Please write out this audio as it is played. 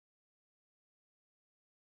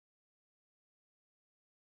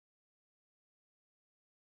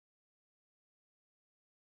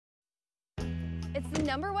It's the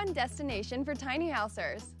 #1 destination for tiny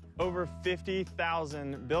housers. Over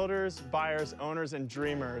 50,000 builders, buyers, owners, and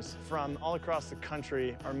dreamers from all across the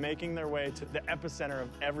country are making their way to the epicenter of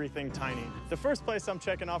everything tiny. The first place I'm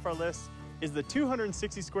checking off our list is the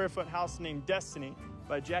 260 square foot house named Destiny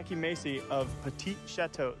by Jackie Macy of Petite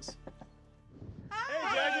Chateaus. Hi,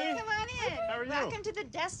 hey, Jackie. come on in. How are you? Welcome to the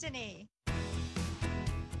Destiny.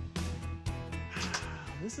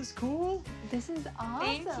 This is cool. This is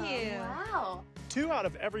awesome. Thank you. Wow. 2 out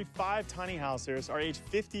of every 5 tiny housers are age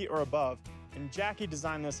 50 or above, and Jackie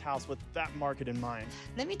designed this house with that market in mind.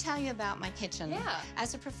 Let me tell you about my kitchen. Yeah.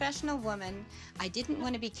 As a professional woman, I didn't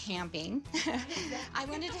want to be camping. I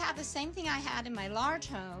wanted to have the same thing I had in my large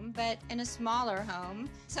home, but in a smaller home.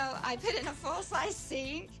 So I put in a full-size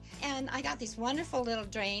sink, and I got these wonderful little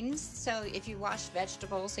drains. So if you wash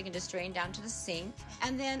vegetables, they can just drain down to the sink.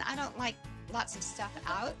 And then I don't like lots of stuff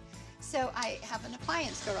out, so I have an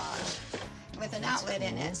appliance garage with an outlet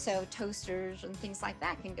in it, so toasters and things like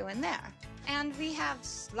that can go in there. And we have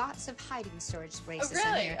lots of hiding storage spaces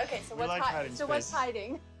in here. Okay, so We like hiding what's spaces.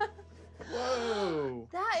 hiding? Whoa!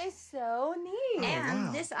 That is so neat. And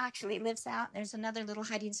wow. this actually lives out. There's another little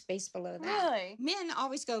hiding space below that. Really? Men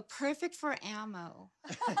always go perfect for ammo.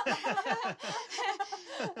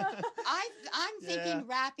 I'm thinking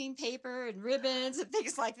wrapping paper and ribbons and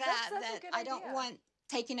things like that That's a that good I don't idea. want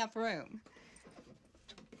taking up room.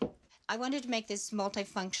 I wanted to make this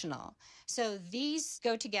multifunctional. So these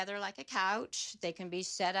go together like a couch. They can be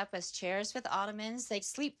set up as chairs with ottomans. They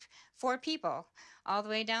sleep 4 people all the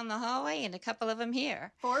way down the hallway and a couple of them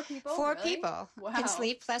here. 4 people? 4 Really? people Wow. can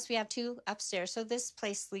sleep, plus we have 2 upstairs. So this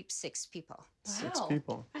place sleeps 6 people. 6 Wow.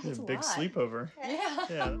 people. That's a a big lot. sleepover. Yeah.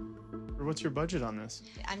 Yeah. What's your budget on this?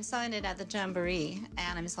 I'm selling it at the Jamboree,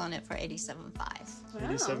 and I'm selling it for $87,500. Wow.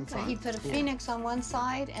 87.5. He put a phoenix on one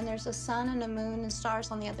side, and there's a sun and a moon and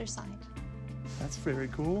stars on the other side. That's very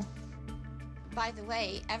cool. By the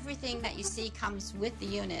way, everything that you see comes with the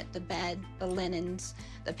unit: the bed, the linens,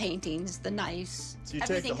 the paintings, the knives. So you take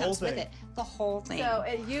Everything the whole comes with thing? it. The whole thing. So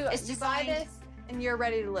you buy designed- this and you're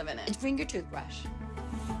ready to live in it. And bring your toothbrush.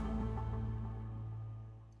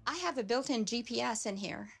 I have a built-in GPS in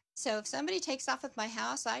here. So if somebody takes off with my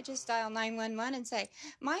house, I just dial 911 and say,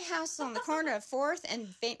 my house is on the corner of 4th and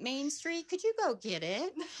Main Street. Could you go get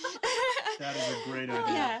it? That is a great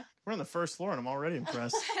idea. Yeah. We're on the 1st floor, and I'm already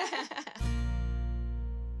impressed.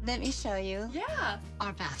 Let me show you Yeah.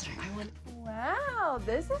 our bathroom. Wow,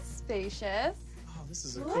 this is spacious. Oh, this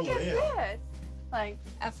is a Look cool at layout. this. Like,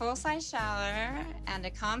 A full-size shower and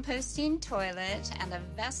a composting toilet and a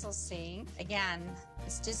vessel sink. Again,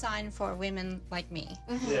 it's designed for women like me,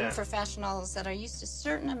 Yeah. professionals that are used to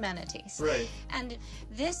certain amenities. Right. And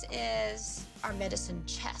this is our medicine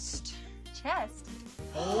chest. chest.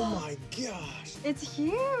 Oh my gosh. It's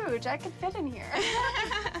huge. I could fit in here.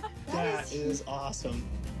 That is awesome.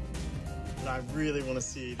 And I really want to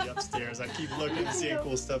see the upstairs. I keep looking and seeing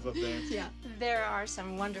cool stuff up there. Yeah. There are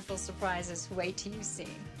some wonderful surprises. Wait till you see.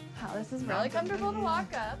 Wow, this is really comfortable to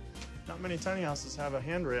walk up. Not many tiny houses have a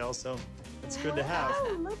handrail, so it's good to have.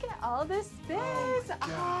 Wow, look at all this space. Oh my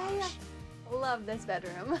gosh. I love this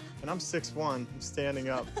bedroom. And I'm 6'1", I'm standing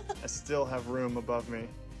up. I still have room above me.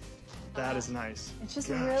 That is nice. It's just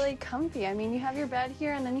Gosh. really comfy. I mean, you have your bed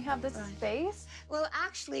here and then you have this Right. space. Well,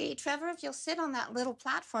 actually, Trevor, if you'll sit on that little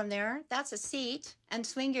platform there, that's a seat, and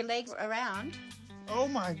swing your legs around. Oh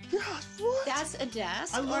my gosh, what? That's a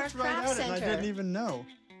desk I or a looked right craft at it center. and I didn't even know.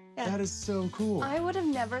 Yeah. That is so cool. I would have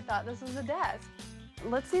never thought this was a desk.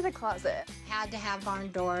 Let's see the closet. Had to have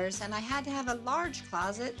barn doors, and I had to have a large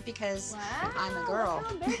closet because Wow, I'm a girl.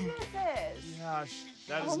 Look how big this is. Gosh,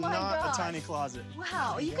 that Oh is my not gosh. a tiny closet.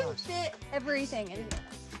 Wow, you can fit everything in here,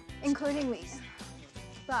 including me.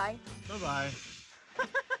 Bye. Bye-bye.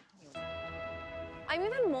 I'm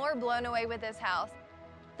even more blown away with this house.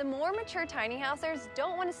 The more mature tiny housers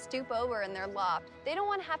don't want to stoop over in their loft. They don't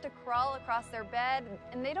want to have to crawl across their bed,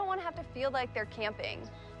 and they don't want to have to feel like they're camping.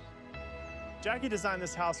 Jackie designed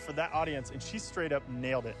this house for that audience, and she straight up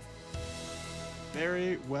nailed it.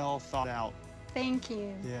 Very well thought out. Thank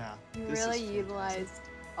you. Yeah. You this really is utilized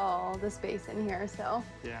all the space in here, so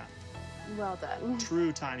Yeah. well done.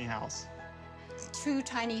 True tiny house. True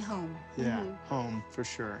tiny home. Yeah. Home for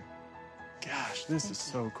sure. Gosh, this is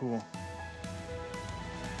so cool.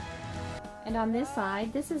 And on this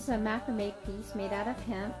side, this is a macrame piece made out of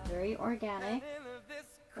hemp, very organic,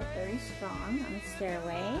 but very strong on the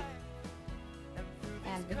stairway.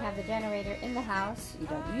 And we have the generator in the house. You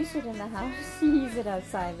don't use it in the house, you use it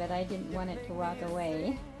outside, but I didn't want it to walk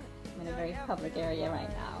away. I'm in a very public area right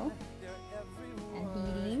now.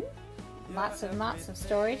 And heating. Lots and lots of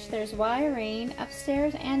storage. There's wiring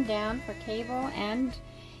upstairs and down for cable and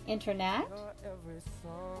internet.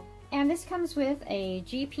 And this comes with a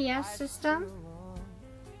GPS system,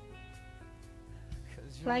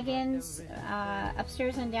 plug-ins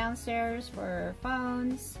upstairs and downstairs for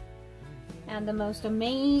phones, and the most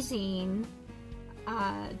amazing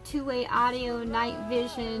two-way audio, night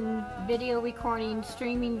vision, video recording,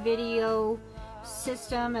 streaming video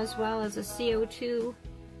system, as well as a CO2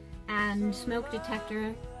 and smoke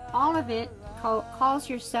detector. All of it calls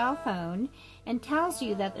your cell phone and tells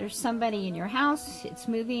you that there's somebody in your house. It's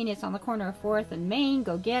moving. It's on the corner of 4th and Main.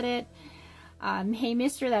 Go get it. Hey,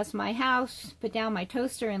 mister, that's my house. Put down my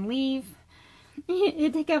toaster and leave.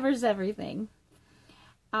 It covers everything.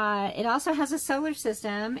 It also has a solar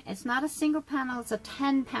system. It's not a single panel. It's a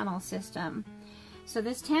 10-panel system. So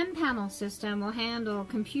this 10-panel system will handle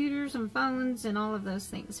computers and phones and all of those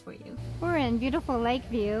things for you. We're in beautiful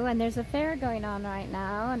Lakeview, and there's a fair going on right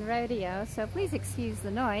now and rodeo, so please excuse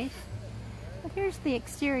the noise. But here's the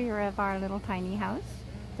exterior of our little tiny house,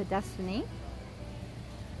 the Destiny.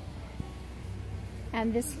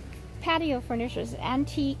 And this patio furniture is an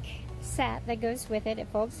antique set that goes with it. It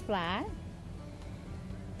folds flat.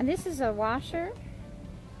 And this is a washer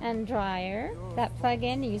and dryer that plug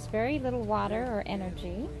in, use very little water or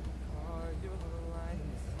energy.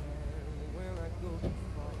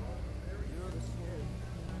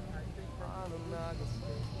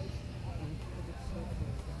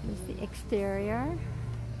 This is the exterior.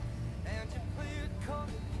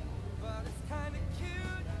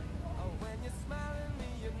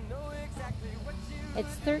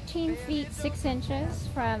 It's 13 feet 6 inches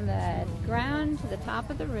from the ground to the top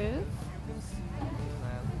of the roof.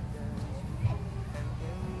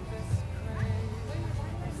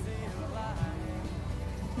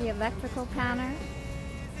 The electrical panel,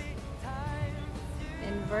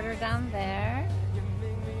 inverter down there.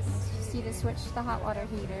 See to switch to the hot water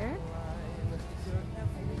heater.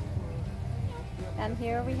 And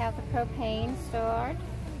here we have the propane stored.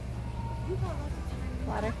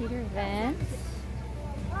 Water heater vents.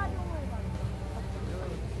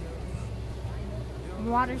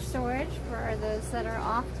 Water storage for those that are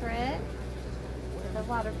off-grid. The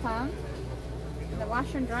water pump. The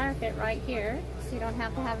washer and dryer fit right here, so you don't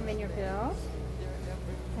have to have them in your bills.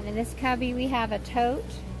 And in this cubby we have a tote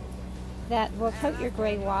that will tote your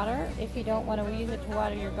gray water if you don't want to use it to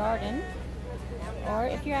water your garden. Or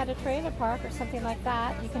if you're at a trailer park or something like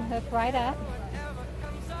that, you can hook right up.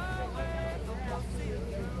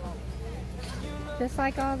 Just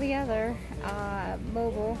like all the other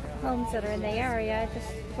mobile homes that are in the area,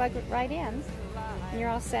 just plug it right in and you're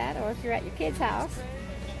all set. Or if you're at your kid's house,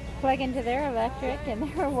 plug into their electric and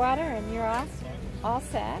their water and you're all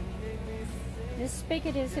set. This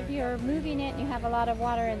spigot is if you're moving it and you have a lot of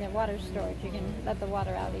water in the water storage, you can let the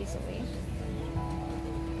water out easily.